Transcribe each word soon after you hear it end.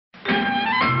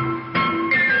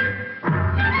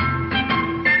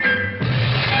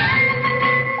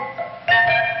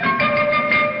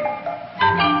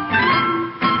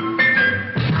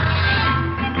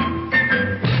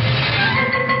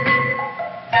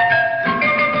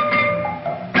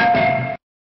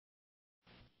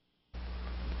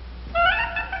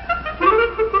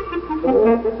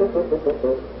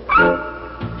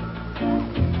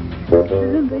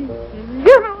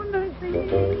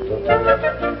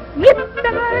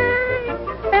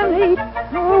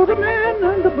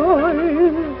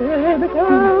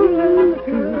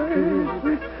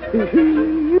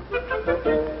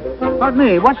about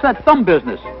me? What's that thumb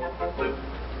business?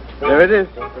 There it is.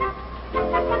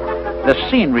 The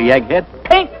scenery, egghead.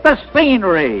 Paint the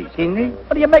scenery. Scenery?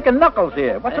 What are you making knuckles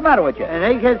here? What's the matter with you? An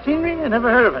egghead scenery? I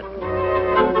never heard of it.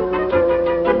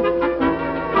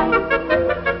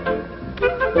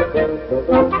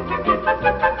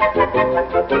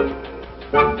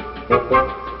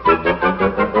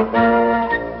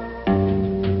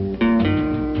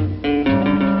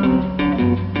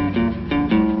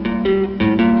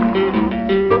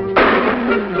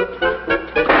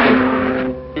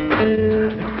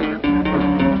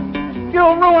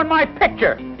 You'll ruin my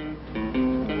picture.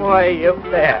 Why, you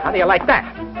there. How do you like that?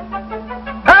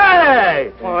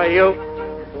 Hey! Why, you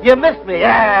missed me.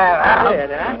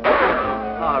 Yeah.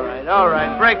 All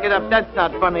right. Break it up. That's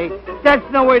not funny. That's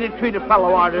no way to treat a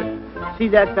fellow artist. See,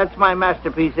 that's my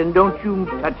masterpiece, and don't you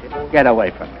touch it. Get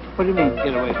away from me. What do you mean,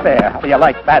 get away from There. How do you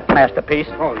like that masterpiece?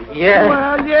 Oh, yeah.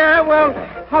 Well,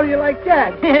 how do you like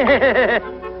that?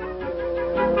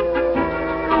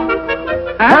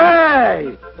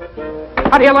 Hey!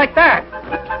 How do you like that?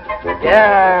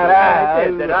 Yeah, I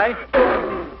did I?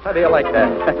 How do you like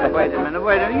that? Wait a minute.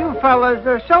 You fellas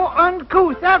are so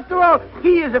uncouth. After all,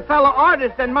 he is a fellow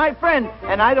artist and my friend,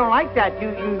 and I don't like that.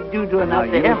 You do enough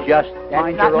to him. You just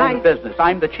mind your own business.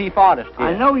 I'm the chief artist here.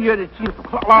 I know you're the chief.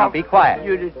 Now, be quiet.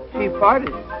 You're the chief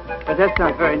artist, but that's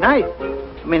not very nice.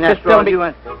 I mean, that's Just don't you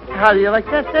want. How do you like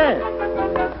that there?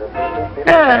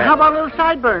 Yeah, how about little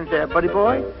sideburns there, buddy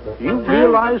boy? You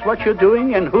realize what you're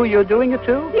doing and who you're doing it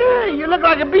to? Yeah, you look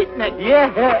like a beatnik.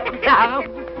 Yeah. Yeah.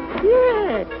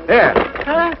 Here.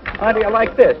 Huh? How do you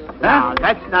like this? Now,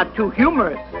 that's not too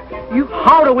humorous.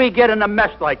 How do we get in a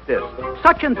mess like this?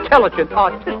 Such intelligent,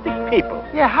 artistic people.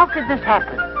 Yeah, how could this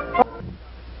happen?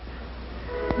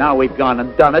 Now we've gone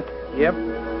and done it. Yep.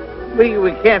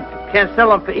 We can't sell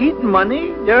them for eating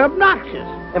money. They're obnoxious.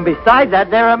 And besides that,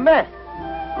 they're a mess.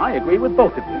 I agree with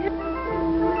both of you.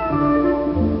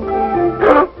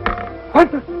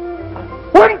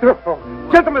 Wonderful!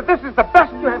 Gentlemen, this is the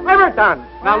best you have ever done.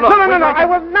 Now look. No, I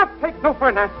will not take no for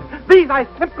an answer. These I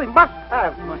simply must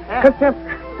have.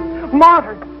 Contemporary,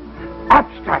 modern,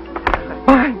 abstract.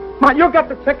 Mine. You'll get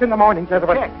the check in the morning,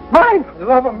 gentlemen. Check. Mine.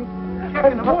 Love them.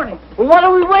 Check in the morning. Well, what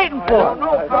are we waiting for?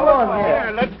 No, come on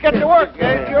here. Let's get to work.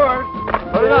 It's yours.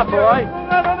 Put it up, boy.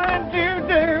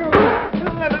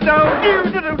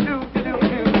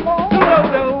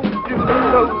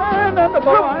 Man and the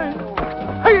boy.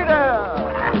 Hey there.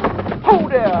 Ho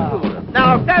there.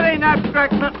 Now, if that ain't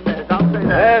abstract nothingness, I'll say that.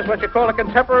 There's what you call a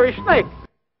contemporary snake.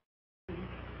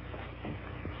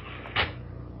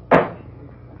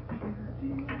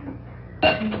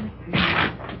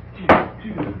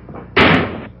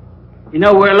 You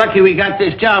know, we're lucky we got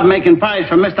this job making pies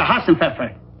for Mr.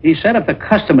 Hassenpfeffer. He said if the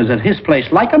customers at his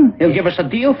place like them, he'll give us a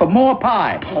deal for more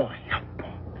pie.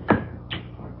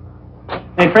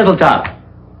 Hey, Frizzletop,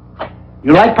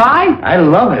 you like pie? I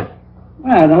love it.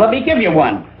 Well, then let me give you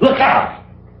one. Look out!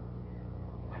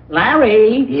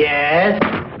 Larry? Yes?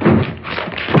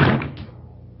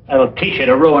 That'll teach you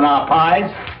to ruin our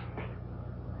pies.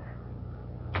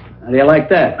 How do you like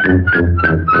that?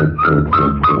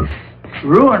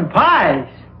 Ruin pies?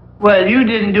 Well, you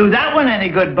didn't do that one any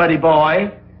good, buddy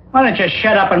boy. Why don't you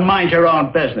shut up and mind your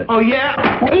own business? Oh, yeah?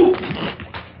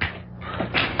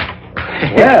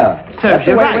 Yeah. Serves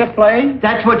you right. We're playing?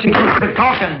 That's what you get for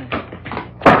talking.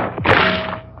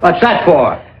 What's that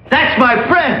for? That's my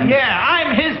friend. Yeah,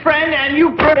 I'm his friend, and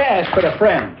you... Yes, but a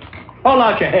friend. Hold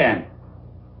out your hand.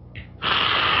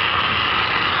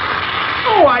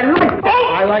 Oh,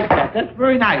 I like that. That's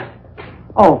very nice.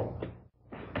 Oh.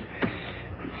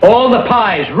 All the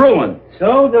pies ruined.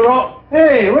 So they're all...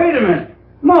 Hey, wait a minute.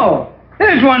 Moe,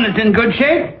 there's one that's in good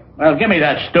shape. Well, give me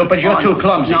that, stupid. You're too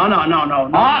clumsy. No. Oh,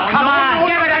 come on.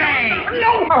 Give it to me.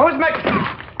 No, who's making...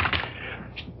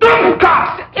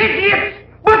 Dummkopf! Idiots!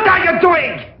 What are you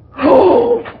doing?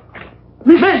 Oh,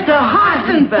 Mr.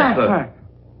 Hassenpfeffer.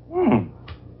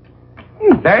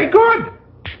 Very good.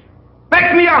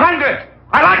 Make me 100.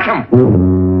 I like him.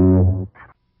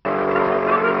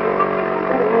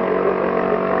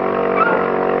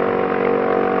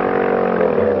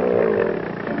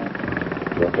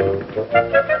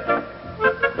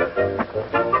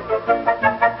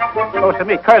 Supposed to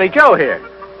meet Curly Joe here.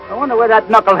 I wonder where that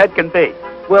knucklehead can be.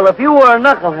 Well, if you were a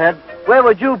knucklehead, where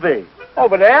would you be?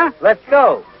 Over there? Let's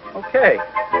go. Okay.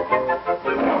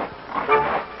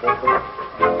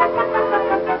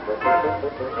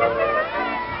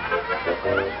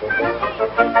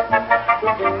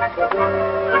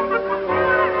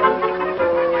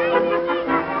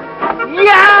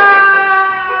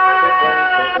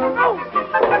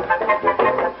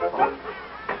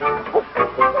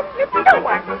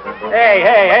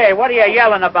 Hey, what are you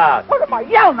yelling about? What am I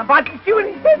yelling about? You see what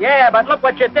he did? Yeah, but look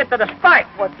what you did to the spike.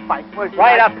 What spike? Where's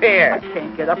Right the up here. I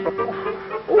can't get up.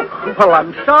 Well,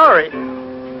 I'm sorry.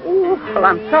 Well,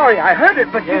 I'm sorry I heard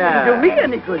it, but you didn't do me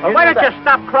any good. Well, why don't you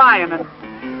stop crying and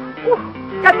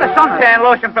get the suntan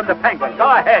lotion from the penguin? Go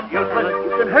ahead, useless.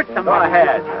 You can hurt somebody. Go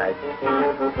ahead.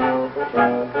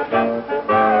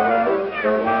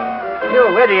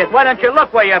 You idiot, why don't you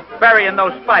look where you're burying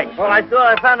those spikes? Well, I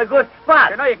thought I found a good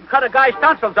spot. You know, you can cut a guy's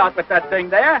tonsils out with that thing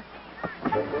there.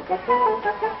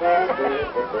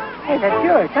 Hey, that's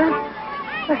yours, huh?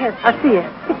 Go ahead, I'll see you.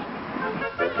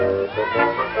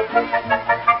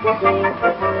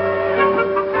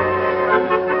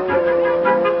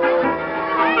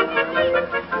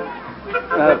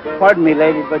 Pardon me,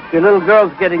 lady, but your little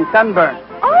girl's getting sunburned.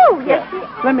 Oh, yes.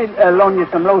 Let me loan you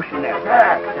some lotion there.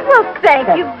 Well, thank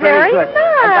you very good. much.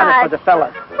 I got it for the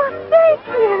fellas. Well, thank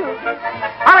you.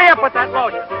 Hurry up with that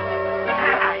lotion.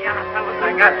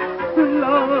 I got it.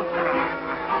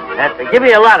 That's it. Give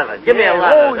me a lot of it. Give me a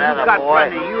lot of it. Oh, you got boy.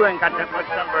 plenty. You ain't got that much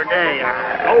sunburn, do you?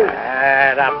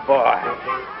 That boy.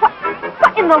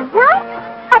 What in the world?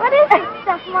 What is this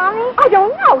stuff, Mommy? I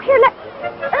don't know. Here, let...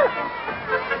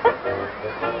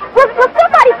 Will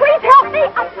somebody please help me?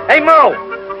 Hey, Moe!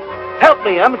 Help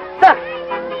me. I'm stuck.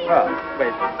 Oh,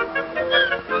 wait.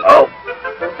 Oh!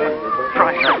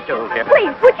 Try not to, Jim.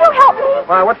 Please, would you help me?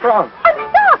 Why, what's wrong? I'm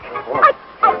stuck.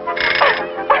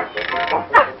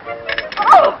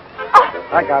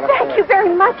 I got it. Thank you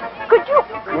very much. Could you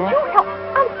help?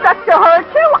 I'm stuck to her,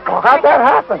 too. Well, how'd that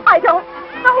happen? I don't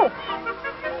know.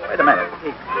 Wait a minute.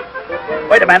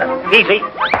 Wait a minute. Easy.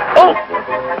 Oh!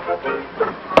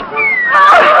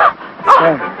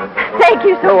 Thank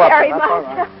you so very That's much. all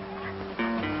right.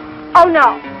 Oh,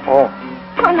 no. Oh.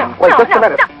 Oh, no. Wait, no, just a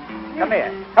minute. No. Come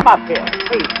here. Come up here.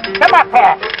 Please. Come up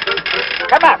here.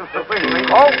 Come up.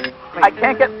 Oh, I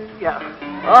can't get... Yeah.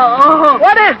 Oh.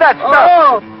 What is that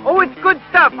stuff? Oh, it's good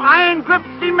stuff. Iron grip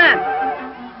cement.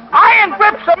 Iron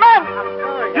grip cement!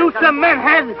 You cement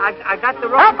head. I got the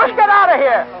Help rope. us get out of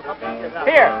here.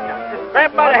 Here.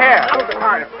 Grab by the hair.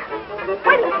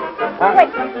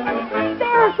 Wait.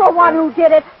 There's the one who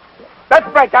did it. Let's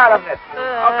break out of this.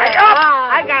 Okay, up.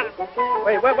 I got it.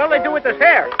 Wait, what'll they do with this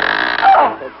hair?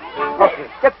 Okay,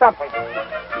 get something.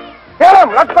 Get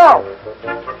him! Let's go!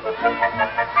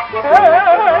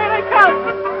 Here they come.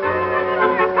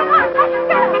 Come on, let's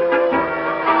go.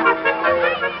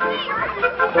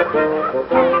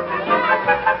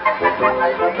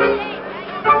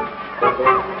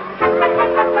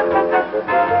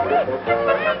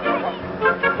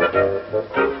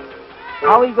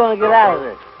 How are we going to get out of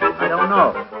this? I don't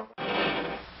know.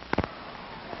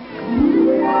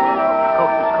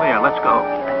 Coast is clear. Let's go.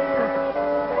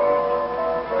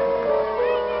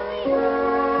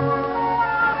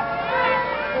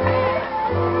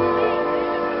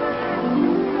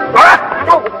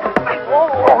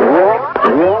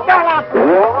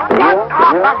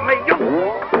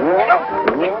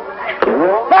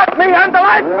 Not me and the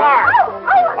lifeguard!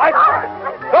 Oh, Lifeguard!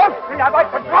 Don't see, I'd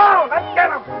like to drown! Let's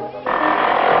get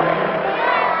him!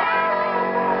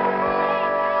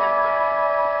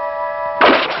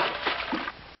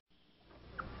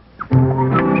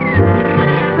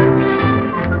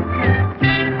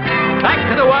 Back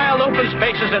to the wild open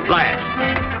spaces at last.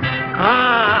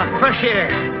 Ah, fresh air.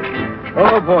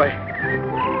 Oh, boy.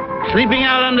 Sleeping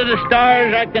out under the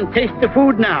stars, I can taste the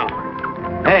food now.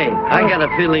 Hey, I got a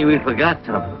feeling we forgot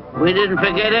something. We didn't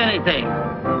forget anything.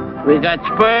 We got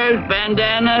spurs,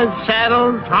 bandanas,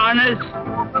 saddles, harness.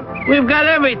 We've got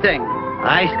everything.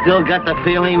 I still got the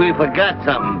feeling we forgot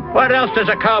something. What else does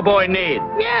a cowboy need?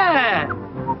 Yeah.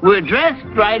 We're dressed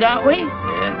right, aren't we?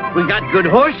 Yeah. We got good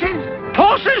horses.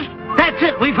 Horses? That's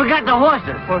it. We forgot the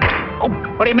horses. Oh,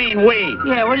 what do you mean, we?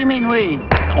 Yeah, what do you mean we?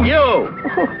 You.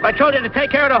 I told you to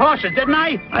take care of the horses, didn't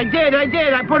I? I did.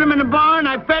 I put them in the barn.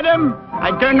 I fed them.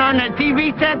 I turned on the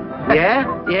TV set. Yeah?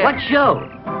 Yeah. What show?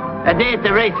 A day at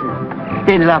the races.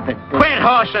 They love it. Quit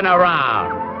horsing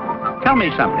around. Tell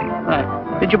me something.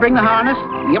 Did you bring the harness?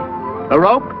 Yep. The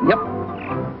rope? Yep.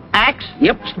 Axe?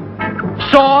 Yep.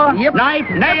 Saw? Yep. Knife?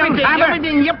 Nails? Everything, Hammer?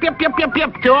 everything. Yep.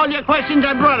 To all your questions,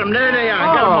 I brought them. There they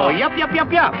are. Get 'em Oh, all. yup. Yeah.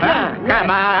 Come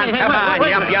on, Hey, come on, wait,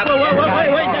 yup.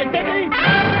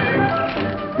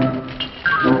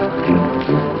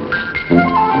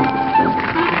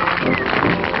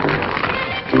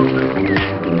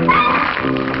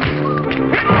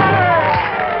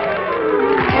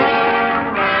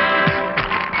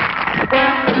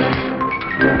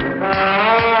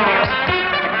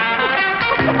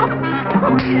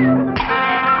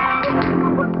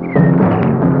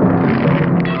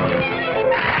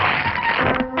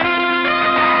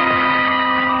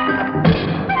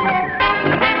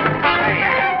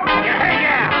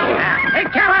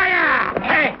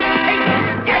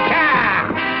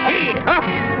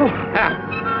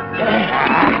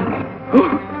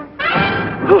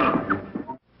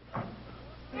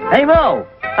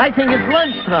 I think it's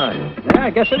lunchtime. Yeah, I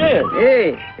guess it is.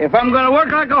 Hey, if I'm going to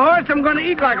work like a horse, I'm going to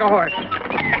eat like a horse.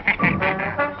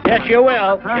 Yes, you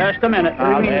will. Huh? Just a minute.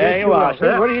 Oh, there you are,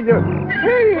 sir. What are you doing?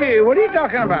 Hey, what are you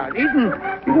talking about? Eating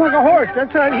like a horse.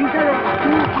 That's right. He said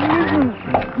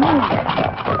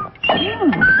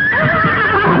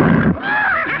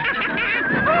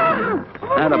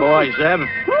Atta boy, Zeb.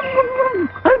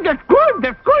 That's good.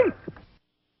 That's good.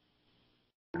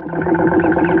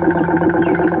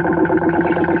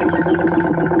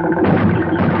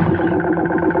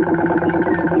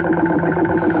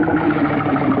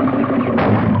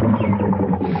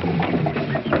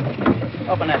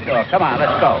 Open that door. Come on,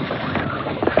 let's go.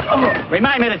 Oh,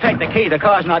 remind me to take the key. The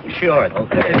car's not insured.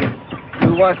 Okay.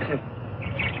 You watch it.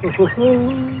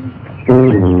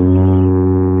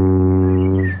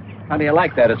 How do you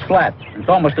like that? It's flat. It's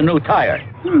almost a new tire.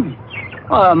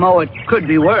 Well, Mo, it could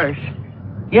be worse.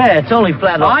 Yeah, it's only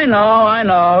flat. I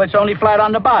know. It's only flat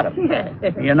on the bottom.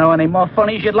 You know any more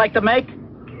funnies you'd like to make?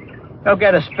 Go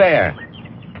get a spare.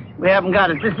 We haven't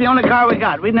got it. This is the only car we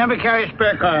got. We never carry a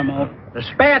spare car, Mo. The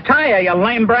spare tire, you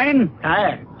lame brain.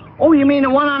 Tire? Oh, you mean the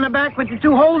one on the back with the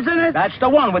 2 holes in it? That's the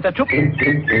one with the 2...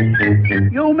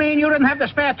 You mean you didn't have the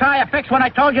spare tire fixed when I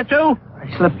told you to? I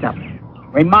slipped up.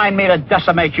 Remind me to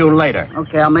decimate you later.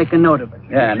 Okay, I'll make a note of it.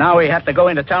 Yeah, now we have to go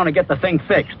into town and get the thing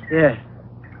fixed. Yeah.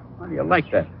 How do you like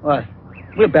that? What?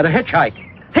 We better hitchhike.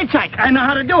 Hitchhike? I know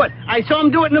how to do it. I saw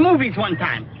him do it in the movies one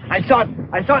time. I saw it in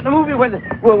the movie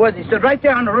where he stood right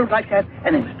there on the roof like that,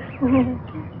 and then...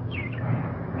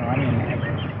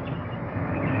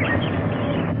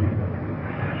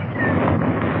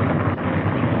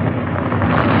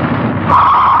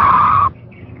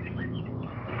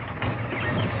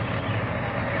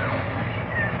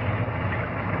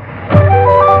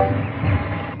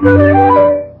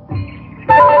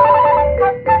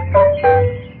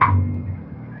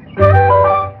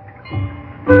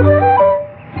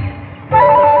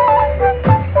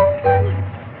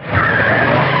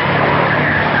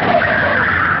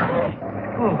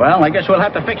 Well, I guess we'll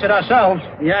have to fix it ourselves.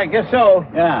 Yeah, I guess so.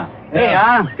 Yeah. Hey,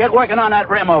 get working on that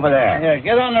rim over there. Yeah,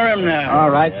 get on the rim now.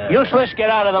 All right. Useless, get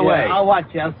out of the way. I'll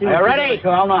watch you. I'll see Are you ready? So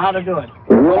I'll know how to do it.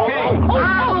 Okay.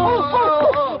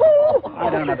 I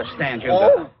don't understand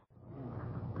you.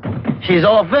 She's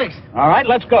all fixed. All right,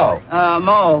 let's go.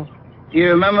 Mo, you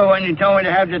remember when you told me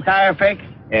to have the tire fixed?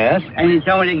 Yes? And you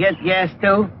told me to get gas,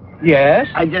 too? Yes?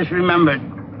 I just remembered.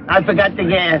 I forgot the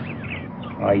gas.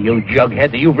 Why, you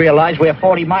jughead, do you realize we're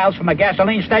 40 miles from a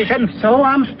gasoline station? So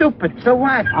I'm stupid. So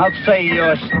what? I'll say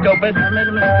you're stupid. I made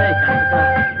a mistake. I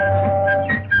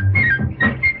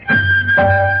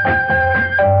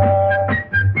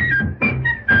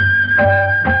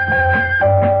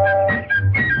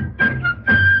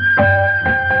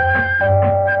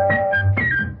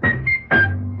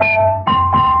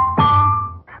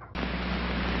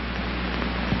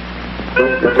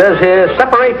It says here,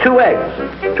 separate 2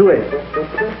 eggs. 2 eggs.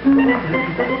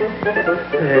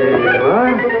 There you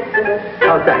are.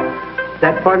 How's that?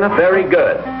 That far enough? Very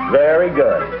good. Very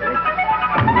good.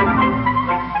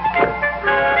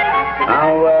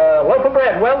 Now, loaf of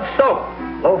bread, well soaked.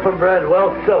 Loaf of bread,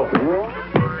 well soaked.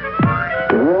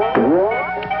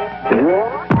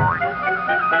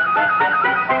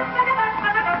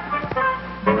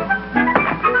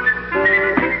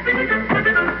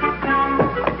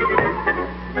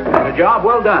 Job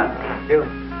well done. Thank you.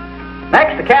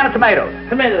 Next, a can of tomatoes.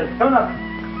 Tomatoes, coming up.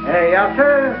 Hey, out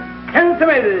there. 10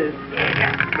 tomatoes.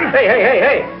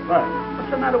 Hey. What? What's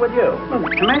the matter with you? Well,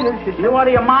 tomatoes. You out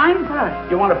of your mind?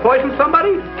 You want to poison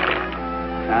somebody?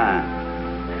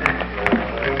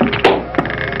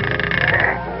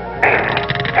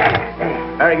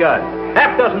 Very good.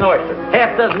 Half dozen oysters.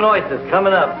 Half dozen oysters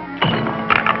coming up.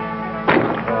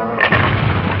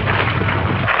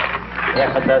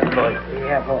 Half a dozen oysters. Good.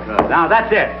 Now,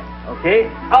 that's it. Okay.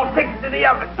 I'll take it to the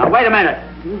oven. Now, wait a minute.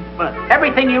 What?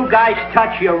 Everything you guys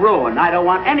touch, you ruin. I don't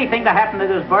want anything to happen to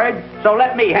this bird, so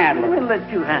let me handle it. We'll let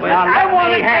you handle it. Now, let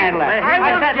me handle it.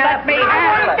 I said let me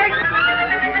handle it.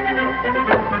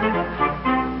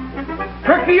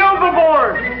 Turkey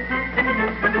overboard!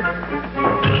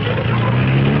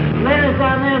 Layers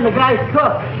down there and the guy's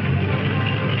cooked.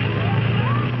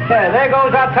 There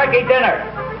goes our turkey dinner.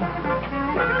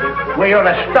 We ought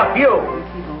to stuff you.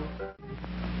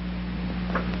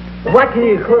 What can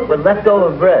you cook with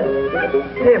leftover bread?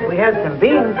 Hey, if we had some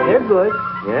beans, they're good.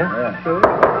 Yeah? Sure.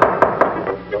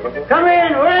 Come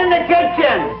in, we're in the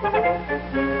kitchen.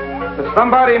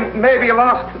 Somebody maybe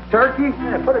lost the turkey?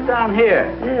 Yeah, put it down here.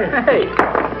 Yeah. Hey,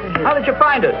 how did you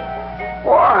find it?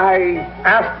 Well, I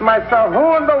asked myself,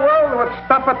 who in the world would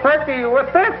stuff a turkey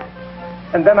with this?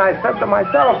 And then I said to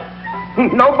myself,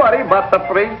 Nobody but the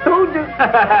Three Stooges.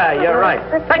 You're right.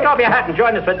 Take off your hat and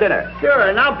join us for dinner. Sure,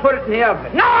 and I'll put it in the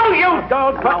oven. No, you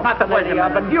don't put nothing Wait in a the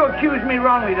minute, oven. you accused me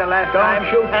wrongly the last time.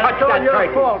 Don't you touch It's all that your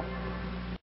turkey. fault.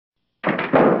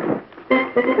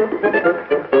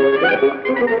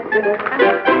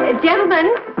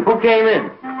 Gentlemen, Who came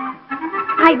in?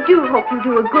 I do hope you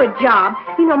do a good job.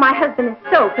 You know, my husband is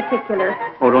so particular.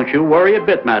 Oh, don't you worry a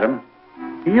bit, madam.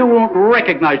 You won't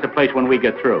recognize the place when we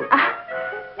get through.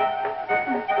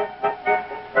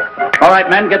 All right,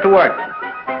 men, get to work.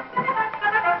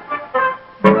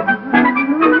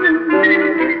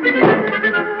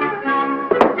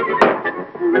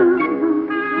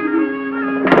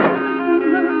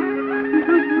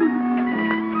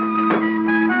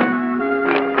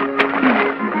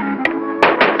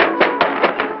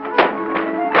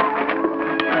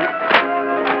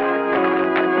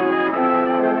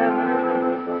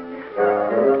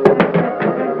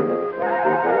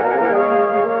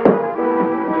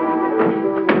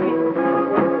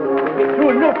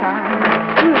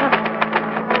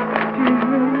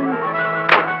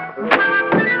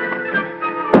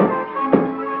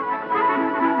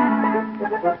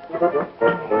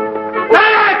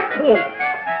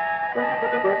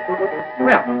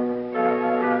 Well,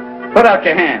 put out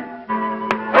your hand.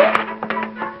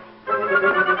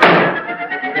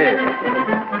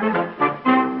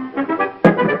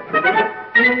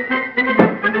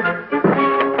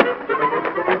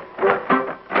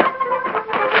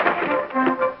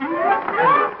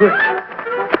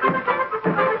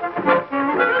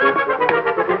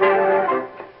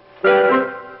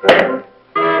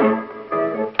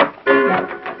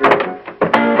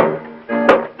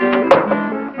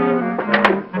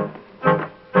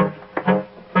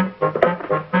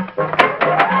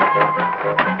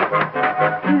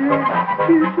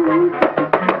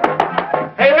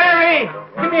 Hey, Larry,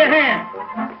 give me a hand.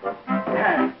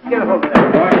 Yeah, get a hold of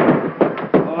that,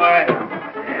 boy. All right.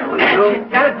 There we go.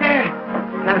 Got it there.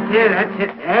 That's it, that's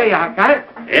it. There you are. Got it?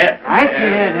 Yeah. Right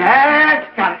there.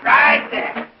 That's got it. Right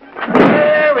there.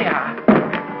 There we are.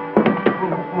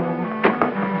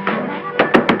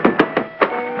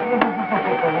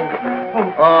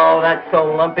 Oh, that's so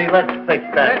lumpy. Let's fix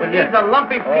that, will you? It's a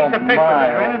lumpy piece Oh, of picture my.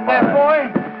 there, isn't it, that boy?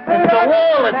 It's the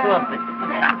wall that's lumpy.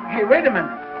 Hey, wait a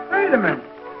minute. Wait a minute.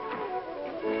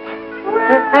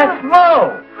 That's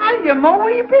Moe. Hiya, Moe.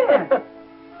 Where you been? What's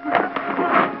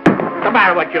the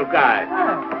matter with you guys?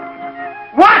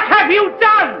 What have you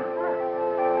done?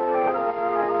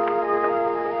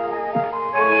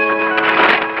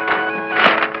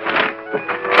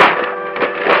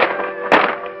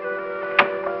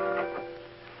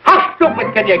 How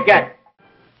stupid can you get?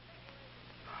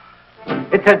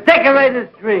 It's a decorator's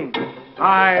dream.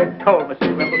 I told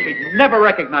Mrs. Wimble she'd never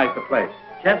recognize the place.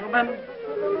 Gentlemen,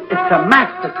 it's a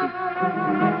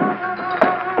masterpiece.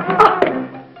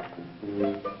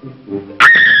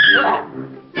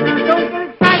 Don't get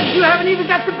excited. You haven't even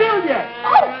got the bill yet.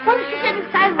 Oh, what did you get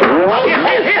excited about? Here.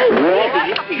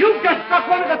 You just struck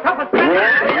one of the toughest men.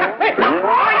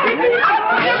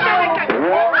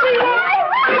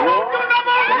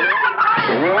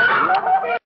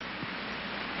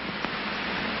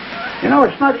 You know,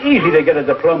 it's not easy to get a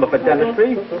diploma for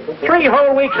dentistry. 3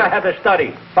 whole weeks I had to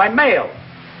study, by mail.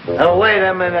 Oh, wait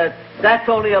a minute. That's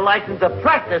only a license to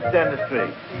practice dentistry.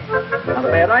 Not a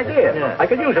bad idea. Yeah. I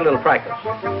could use a little practice.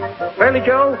 Fairly,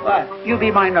 Joe? What? You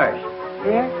be my nurse.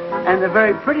 Yeah? And a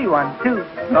very pretty one, too.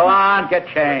 Go on, get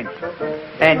changed.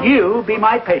 And you be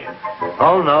my patient.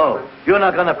 Oh, no. You're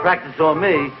not going to practice on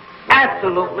me.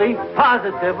 Absolutely,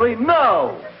 positively,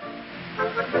 no.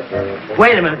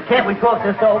 Wait a minute. Can't we talk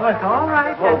this over? All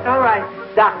right, that's all right.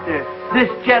 Doctor, this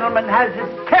gentleman has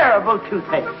a terrible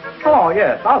toothache. Oh,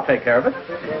 yes, I'll take care of it.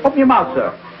 Open your mouth,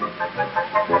 sir.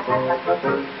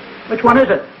 Which one is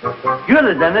it? You're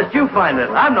the dentist. You find it.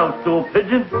 I'm no stool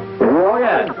pigeon. Oh,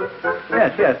 yes.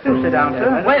 Yes. Do sit down,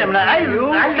 sir. Wait a minute.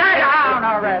 Sit down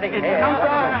already.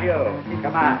 Here, you.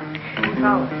 Come on.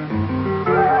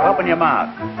 Open your mouth.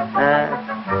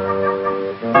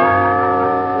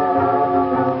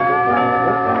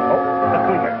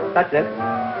 That's it.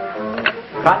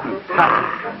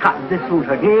 Cotton. This one's a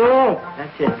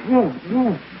That's it.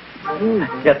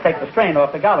 Just take the strain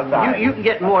off the goblet side. You can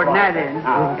get more than that in.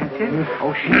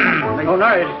 Oh, shit. Oh,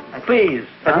 nurse, please,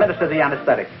 administer the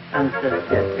anesthetic. Anesthetic,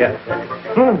 Yes.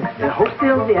 Hold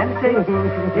still, the anesthetic.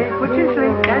 Put your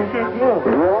sleep, that's it.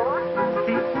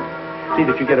 See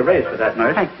that you get a raise for that,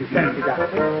 nurse. Thank you,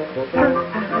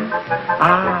 doctor.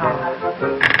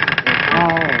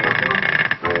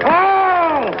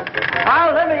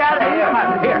 Oh, let me out of here.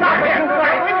 Here.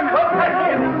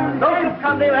 Don't you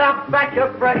come near the I'll bet you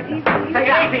break.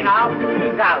 Take it easy now.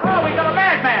 He's out. Oh, we got a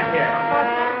madman here.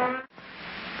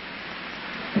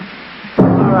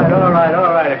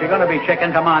 All right. If you're going to be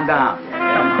chicken, come on down.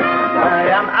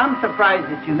 I'm surprised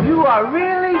at you. You are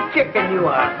really chicken, you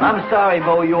are. I'm sorry,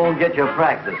 Moe, you won't get your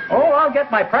practice. Oh, I'll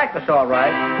get my practice all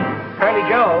right. Curly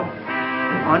Joe.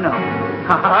 Oh, no.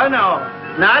 Oh, no.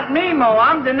 Not me, Moe.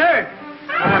 I'm the nurse.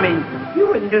 I mean, you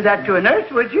wouldn't do that to a nurse,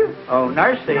 would you? Oh,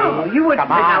 nursey. No, you wouldn't.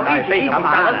 Come on, Now, nursey. easy, Come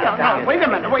on. fellas. No, wait a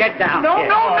minute. Wait. Get down. No, here.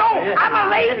 no. I'm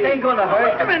a lady. This ain't going to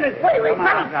hurt. Wait a minute. Wait. Come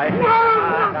on, nursey.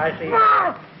 No. Nursey.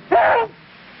 No.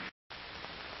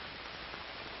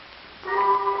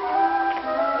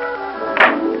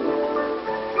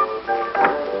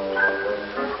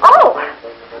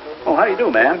 Oh, how do you do,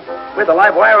 ma'am? We're the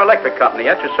Live Wire Electric Company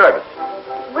at your service.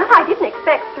 Well, I didn't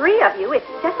expect 3 of you. It's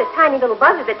just a tiny little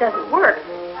buzzer that doesn't work.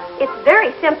 It's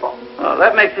very simple. Oh,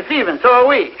 that makes us even. So are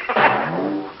we.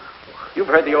 You've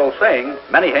heard the old saying,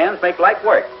 many hands make light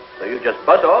work. So you just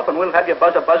buzz off and we'll have your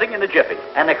buzzer buzzing in a jiffy.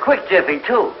 And a quick jiffy,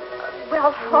 too.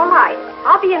 Well, all right.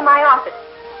 I'll be in my office.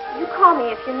 You call me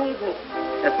if you need me.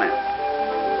 Yes, ma'am.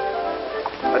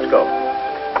 Let's go.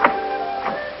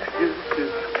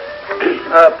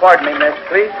 Pardon me, miss.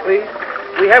 Please.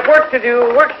 We have work to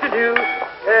do.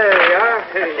 There we are.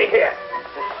 See here.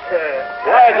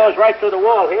 Wire goes right through the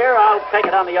wall here. I'll take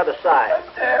it on the other side.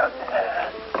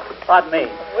 Pardon me.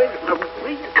 Where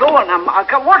you going? I've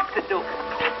got work to do.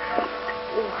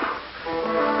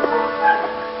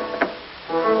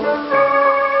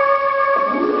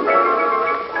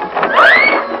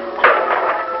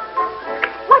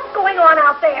 What's going on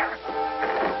out there?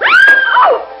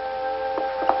 Oh!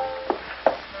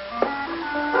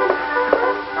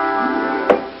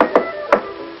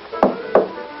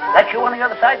 That you on the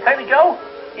other side, Curly Joe?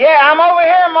 Yeah, I'm over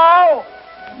here, Moe.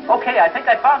 Okay, I think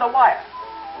I found a wire.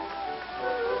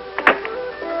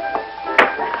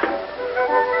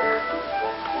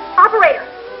 Operator!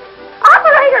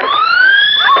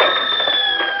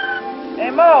 Hey,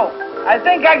 Moe, I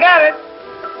think I got it.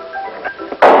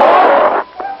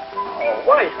 Oh,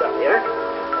 wire's down here.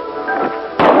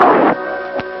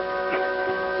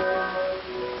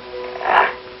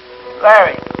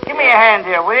 Larry, give me a hand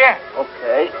here, will you?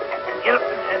 Okay. Get up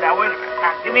and now, wait.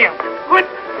 Now, give me a good.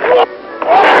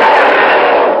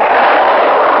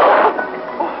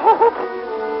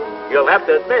 You'll have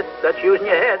to admit that's using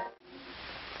your head.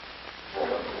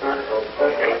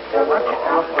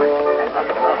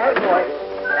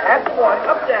 That's boy.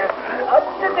 Up there. Up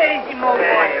the daisy, Moe.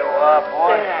 There you are,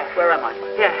 boy. Yeah. Where am I?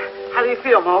 Yeah. How do you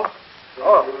feel, Moe?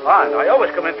 Oh, fine. I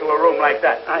always come into a room like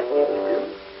that.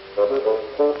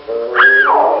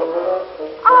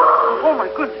 Oh, my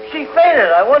goodness. She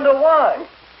fainted. I wonder why.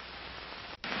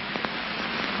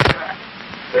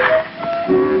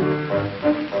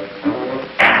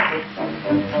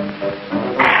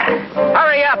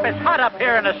 Hurry up. It's hot up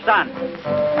here in the sun.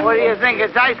 What do you think?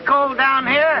 It's ice cold down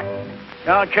here?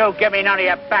 Don't you give me none of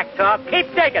your back talk.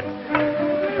 Keep digging.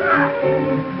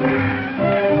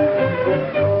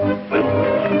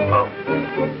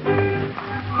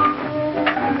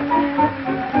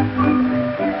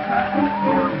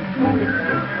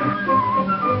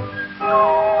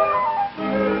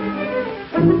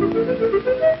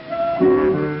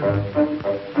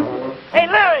 Hey,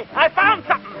 Larry, I found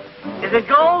something. Is it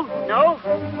gold? No.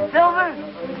 Silver?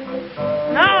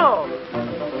 No.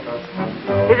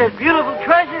 Is it beautiful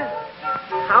treasure?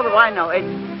 How do I know?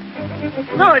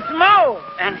 No, it's Moe,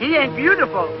 and he ain't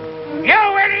beautiful.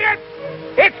 You idiot!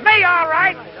 It's me, all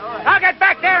right. I'll get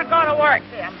back there and go to work.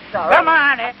 Hey, I'm sorry. Come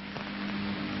on.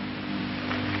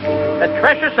 The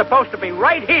treasure's supposed to be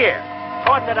right here,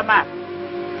 according to the map.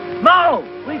 Moe,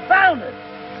 we found it.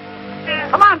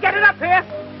 Come on, get it up here.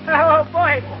 Oh,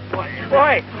 boy.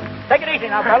 Take it easy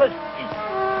now, fellas.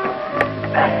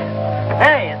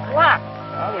 Hey, it's locked.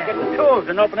 Well, we'll get the tools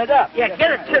and open it up. Yeah,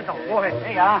 get a chisel, boy.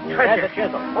 There you are. Treasure. There's a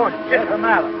chisel. Oh, There's a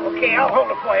mallet. Okay, I'll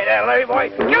hold it for you there, Larry boy.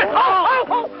 Give it.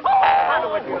 Oh!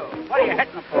 What are you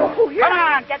hitting it for? Oh, yeah. Come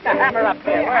on, get the hammer up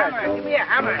here. Give me a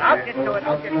hammer. I'll get to it.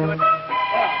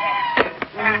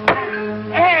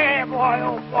 Hey, boy,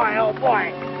 oh,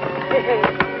 boy.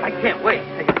 I can't wait.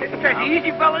 Treasure,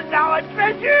 easy, fellas, now. A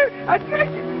treasure.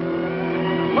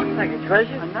 Looks like a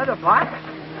treasure. Another box?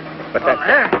 But that's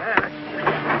there.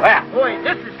 Well, Boy,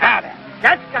 this is how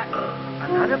that's got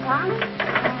another box.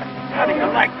 How do you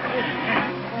like this?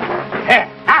 here,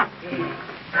 now.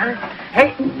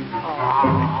 Hey.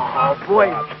 Oh, boy.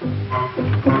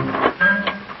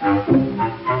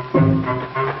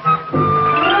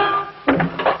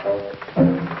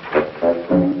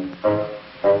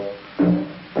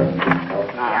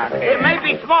 It may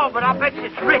be small, but I'll bet you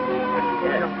it's rich.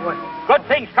 Yeah, boy.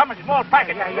 Pack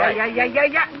it.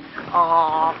 Yeah.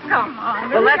 Oh, come on.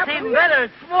 Well, that's even better.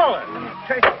 It's smaller.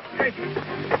 Trace.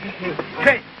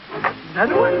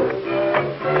 Another one?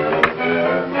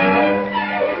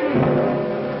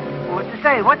 What's it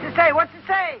say?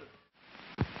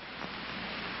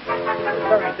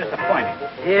 Very disappointing.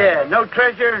 Yeah, no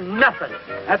treasure, nothing.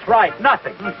 That's right,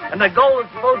 nothing. And the gold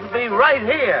is supposed to be right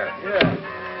here.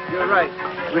 Yeah, you're right.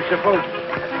 We're supposed to.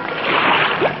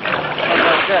 How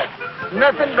about that?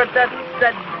 Nothing but that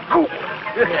goop.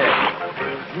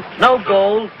 Yeah. No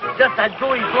gold, just that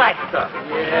gooey black stuff.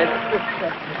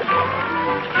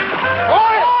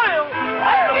 Oil!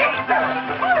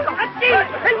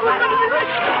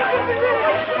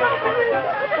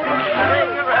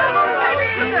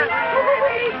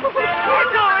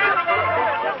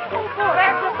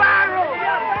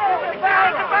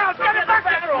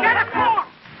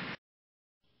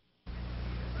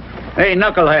 Hey,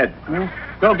 knucklehead.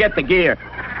 Go get the gear.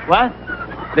 What?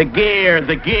 The gear.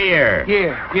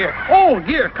 Gear. Oh,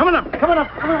 gear. Coming up.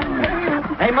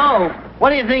 Hey, Moe, what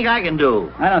do you think I can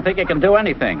do? I don't think you can do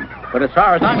anything. But as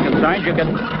far as I'm concerned, you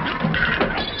can...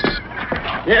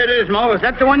 There it is, Moe. Is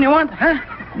that the one you want, huh?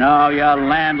 No, you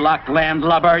landlocked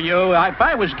landlubber, you. If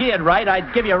I was geared right,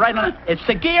 I'd give you right on... It's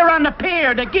the gear on the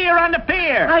pier.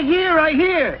 I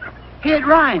hear. Hey, it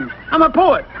rhymes. I'm a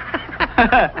poet.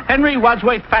 Henry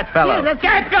Wadsworth Fatfellow. Yeah, that's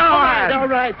Get going! All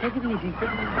right. Take it easy.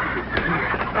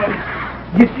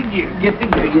 Get the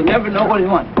gear. You never know what you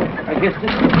want. I guess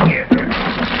this is the gear.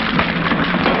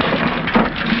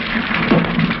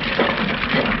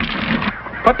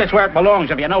 Put this where it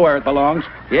belongs, if you know where it belongs.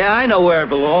 Yeah, I know where it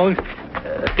belongs.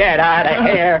 Get out of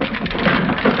here.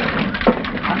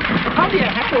 How do you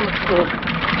handle it, Stooge?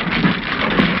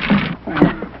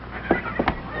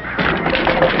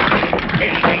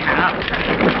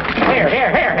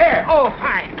 Here. Oh,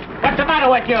 hi. What's the matter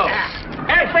with you?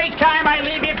 Every time I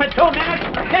leave you for 2 minutes,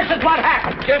 this is what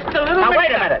happens. Just a little Now, bit.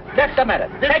 wait a minute. Just a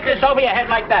minute. Take this over your head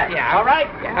like that. Yeah. All right?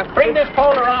 Yeah. Bring this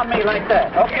pole around me like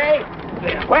that, okay?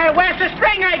 Yeah. Where's the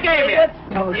string I gave you?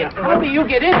 How do you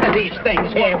get into these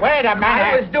things here? Wait a minute.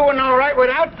 I was doing all right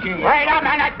without you. Wait a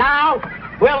minute now.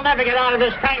 We'll never get out of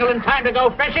this tangle in time to go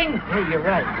fishing. Hey, you're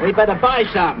right. We better buy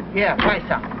some. Yeah, buy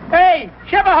some. Hey,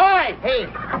 ship ahoy! Hey.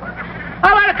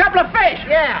 How about a couple of fish?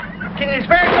 Yeah. Can you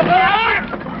spare some more?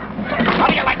 How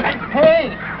do you like that? Hey.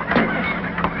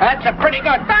 That's a pretty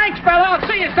good. Thanks, fella. I'll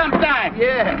see you sometime.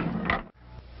 Yeah.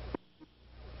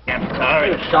 I'm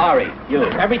sorry. Sorry. You.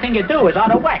 Everything you do is out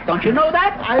of whack. Don't you know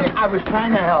that? I was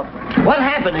trying to help. What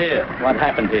happened here? What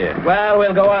happened here? Well,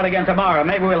 we'll go out again tomorrow.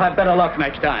 Maybe we'll have better luck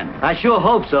next time. I sure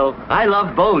hope so. I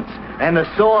love boats and the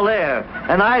salt air.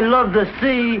 And I love the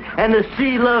sea, and the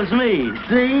sea loves me.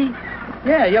 See?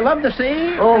 Yeah, you love the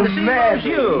sea? Oh, and the sea loves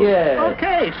man. you. Yeah.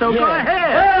 Okay, so go Yeah.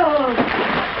 ahead. Oh.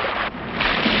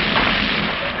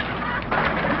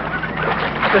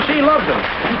 The sea loves him.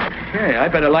 Okay, I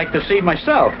better like the sea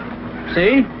myself.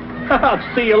 See? I'll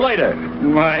see you later.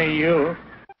 Why, you...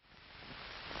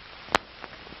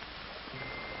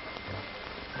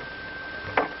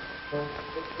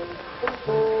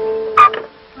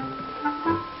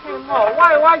 Hey, Mo,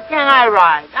 why can't I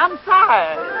ride? I'm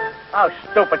tired. How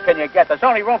stupid can you get? There's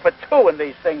only room for 2 in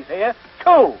these things here.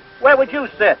 2. Where would you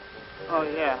sit? Oh,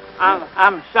 yeah.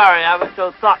 I'm sorry. I was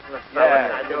so thoughtless.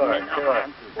 Yeah, sure.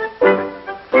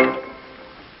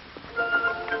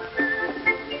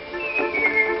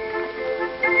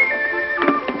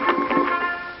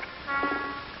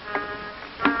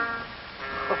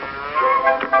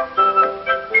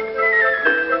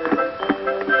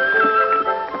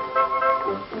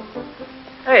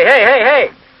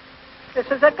 Hey. This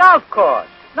is a golf course,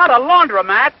 not a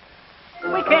laundromat.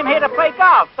 We came here to play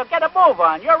golf, so get a move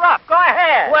on. You're up. Go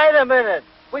ahead. Wait a minute.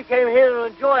 We came here to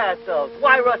enjoy ourselves.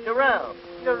 Why rush around?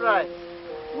 You're right.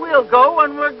 We'll go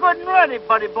when we're good and ready,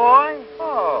 buddy boy.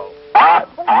 Oh.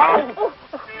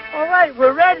 All right,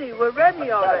 we're ready. We're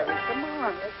ready already. Come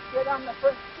on, let's get on the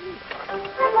first tee.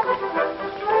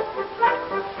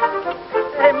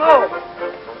 Hey, Mo.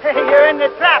 Hey, you're in the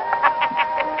trap.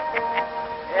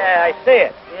 Yeah, I see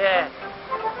it. Yeah.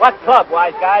 What club,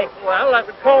 wise guy? Well, I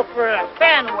would call for a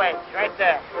sand wedge right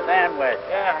there. Sandwich.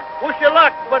 Yeah. Wish you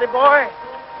luck, buddy boy.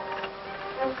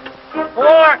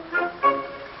 4.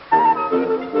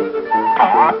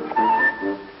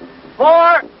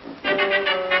 4.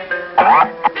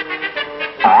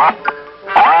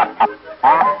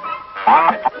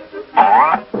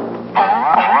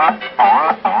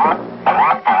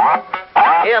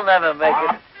 He'll never make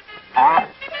it.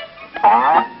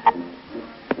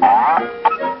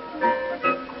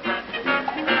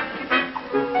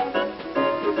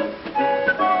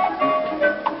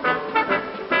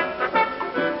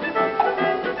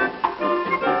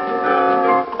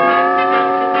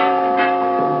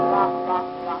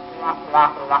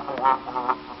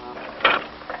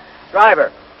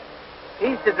 Driver.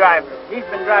 He's the driver. He's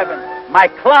been driving. My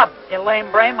club, you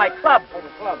lame brain, my club. Oh, the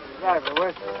club. The driver.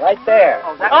 Where's it? Right there.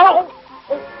 Oh, that... Oh!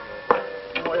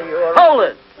 Hold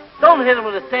it. Don't hit him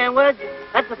with a sandwich.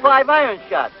 That's a 5-iron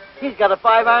shot. He's got a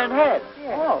 5-iron head.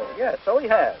 Yeah. Oh, yeah, so he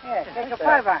has. Yeah, take a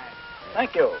 5-iron.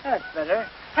 Thank you. That's better.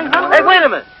 Hey, wait a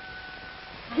minute.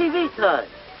 TV time.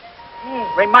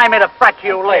 Yeah. Remind me to frack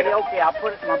you later. Okay, I'll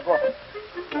put it in my book.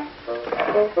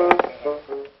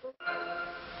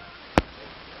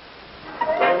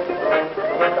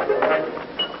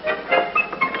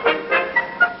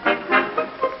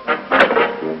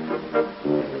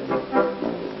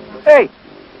 Hey,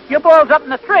 your ball's up in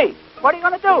the tree. What are you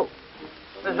going to do?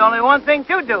 There's only one thing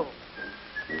to do.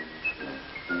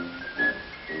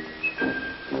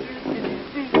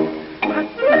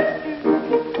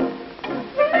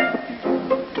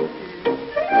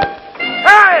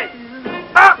 Hey!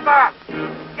 Stop that!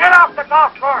 Get off the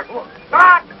golf course! Come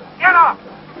on! Get off!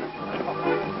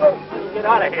 Get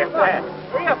out of here, fast.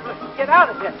 Hurry up, let's get out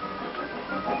of here.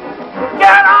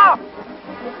 Get off!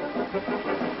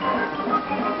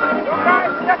 You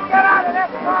guys just get out of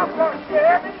this golf course, you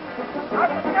hear me? Now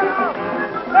just get off!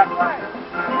 This way!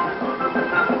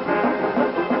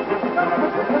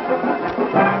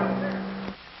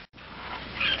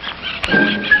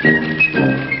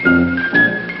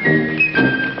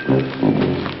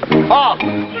 Halt.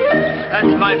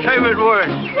 That's my favorite word.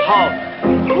 Halt.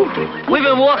 We've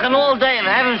been walking all day and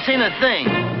haven't seen a thing.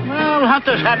 Well,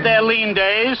 hunters have their lean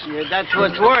days. Yeah, that's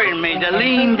what's worrying me. The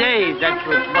lean days. That's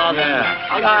what's bothering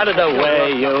me. Out of the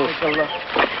way, you. Take a look.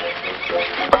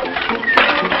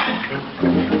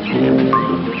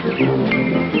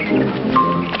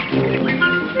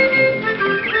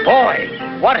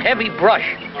 Boy, what heavy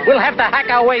brush. We'll have to hack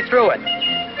our way through it.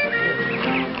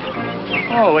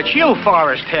 Oh, it's you,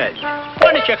 Forrest Head.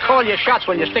 Why don't you call your shots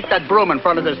when you stick that broom in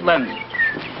front of this lens?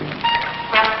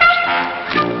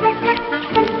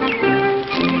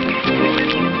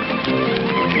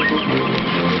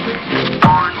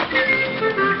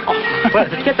 Well,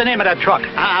 get the name of that truck.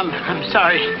 I'm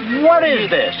sorry. What is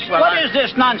this? Well, What is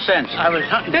this nonsense? I was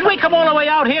hunting. Did we come all the way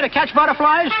out here to catch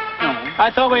butterflies? No. I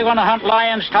thought we were going to hunt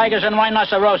lions, tigers, and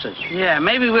rhinoceroses. Yeah,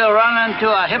 maybe we'll run into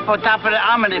a hippopotamus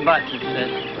omnibus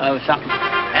or something.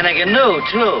 And a canoe,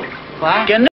 too. What?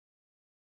 Can